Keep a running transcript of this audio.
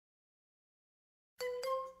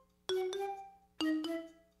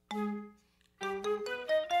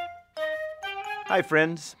Hi,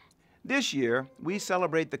 friends. This year, we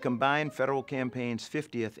celebrate the combined federal campaign's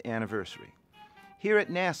 50th anniversary. Here at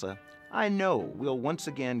NASA, I know we'll once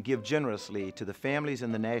again give generously to the families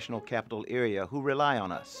in the National Capital area who rely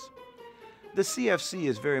on us. The CFC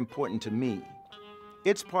is very important to me.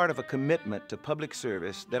 It's part of a commitment to public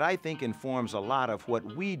service that I think informs a lot of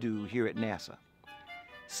what we do here at NASA.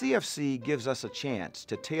 CFC gives us a chance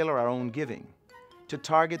to tailor our own giving, to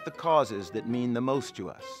target the causes that mean the most to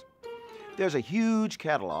us. There's a huge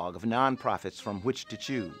catalog of nonprofits from which to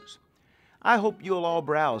choose. I hope you'll all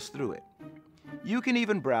browse through it. You can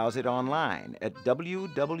even browse it online at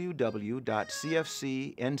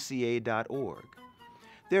www.cfcnca.org.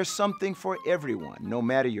 There's something for everyone, no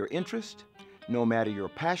matter your interest, no matter your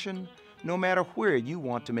passion, no matter where you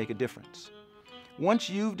want to make a difference. Once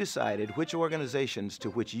you've decided which organizations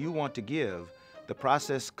to which you want to give, the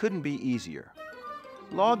process couldn't be easier.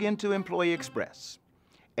 Log into Employee Express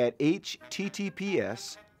at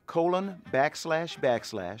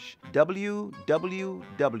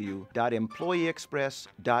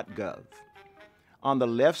https://www.employeeexpress.gov. On the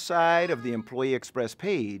left side of the Employee Express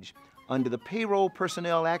page, under the Payroll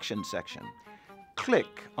Personnel Action section,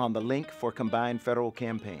 click on the link for Combined Federal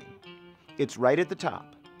Campaign. It's right at the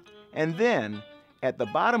top. And then, at the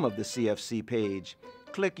bottom of the CFC page,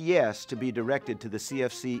 click Yes to be directed to the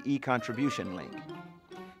CFC e-contribution link.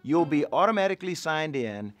 You'll be automatically signed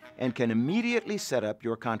in and can immediately set up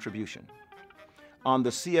your contribution. On the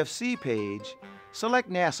CFC page, select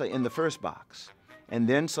NASA in the first box, and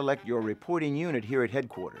then select your reporting unit here at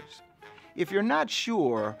headquarters. If you're not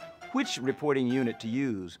sure which reporting unit to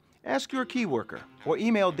use, ask your key worker or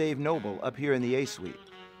email Dave Noble up here in the A Suite.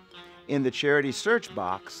 In the charity search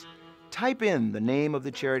box, type in the name of the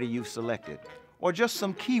charity you've selected, or just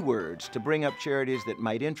some keywords to bring up charities that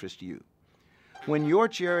might interest you. When your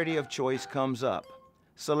charity of choice comes up,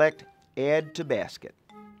 select Add to Basket.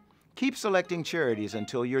 Keep selecting charities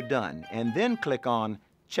until you're done, and then click on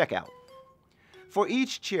Checkout. For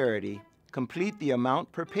each charity, complete the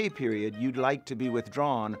amount per pay period you'd like to be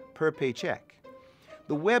withdrawn per paycheck.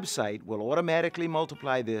 The website will automatically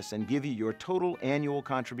multiply this and give you your total annual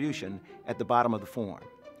contribution at the bottom of the form.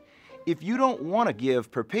 If you don't want to give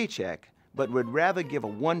per paycheck, but would rather give a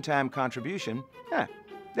one-time contribution,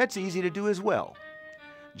 that's easy to do as well.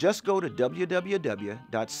 Just go to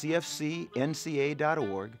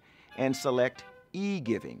www.cfcnca.org and select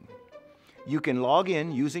e-giving. You can log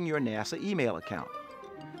in using your NASA email account.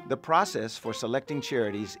 The process for selecting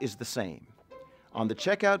charities is the same. On the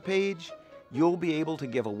checkout page, you'll be able to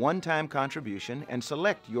give a one-time contribution and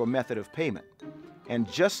select your method of payment. And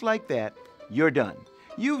just like that, you're done.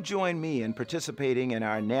 You've joined me in participating in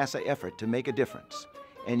our NASA effort to make a difference,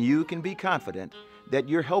 and you can be confident that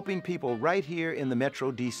you're helping people right here in the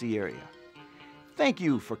Metro DC area. Thank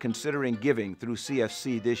you for considering giving through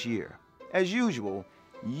CFC this year. As usual,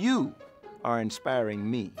 you are inspiring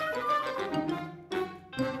me.